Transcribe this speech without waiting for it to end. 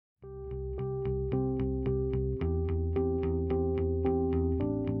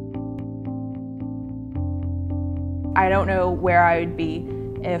I don't know where I would be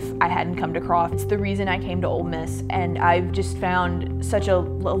if I hadn't come to Croft. It's the reason I came to Ole Miss, and I've just found such a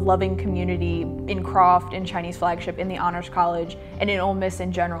loving community in Croft, in Chinese Flagship, in the Honors College, and in Ole Miss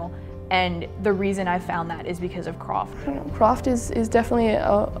in general. And the reason I found that is because of Croft. Croft is definitely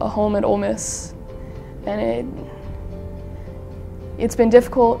a home at Ole Miss, and it's been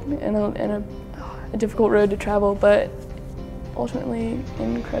difficult and a difficult road to travel, but ultimately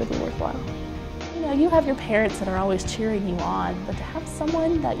incredibly worthwhile. You know, you have your parents that are always cheering you on, but to have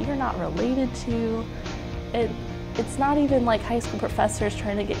someone that you're not related to, it's not even like high school professors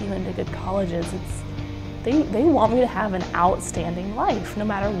trying to get you into good colleges. They want me to have an outstanding life no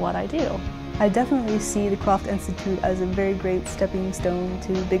matter what I do. I definitely see the Croft Institute as a very great stepping stone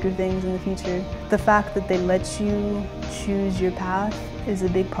to bigger things in the future. The fact that they let you choose your path is a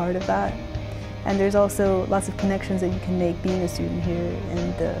big part of that. And there's also lots of connections that you can make being a student here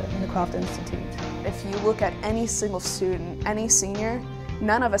in the Croft Institute. If you look at any single student, any senior,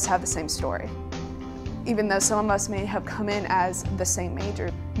 none of us have the same story. Even though some of us may have come in as the same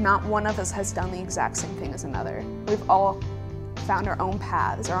major, not one of us has done the exact same thing as another. We've all found our own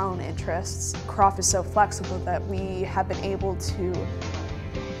paths, our own interests. Croft is so flexible that we have been able to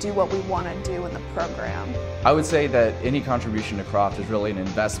do what we want to do in the program. I would say that any contribution to Croft is really an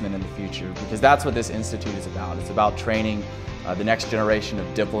investment in the future, because that's what this institute is about. It's about training the next generation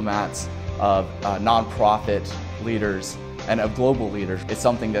of diplomats, of nonprofit leaders, and of global leaders. It's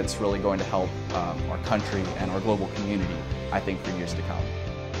something that's really going to help our country and our global community, I think, for years to come.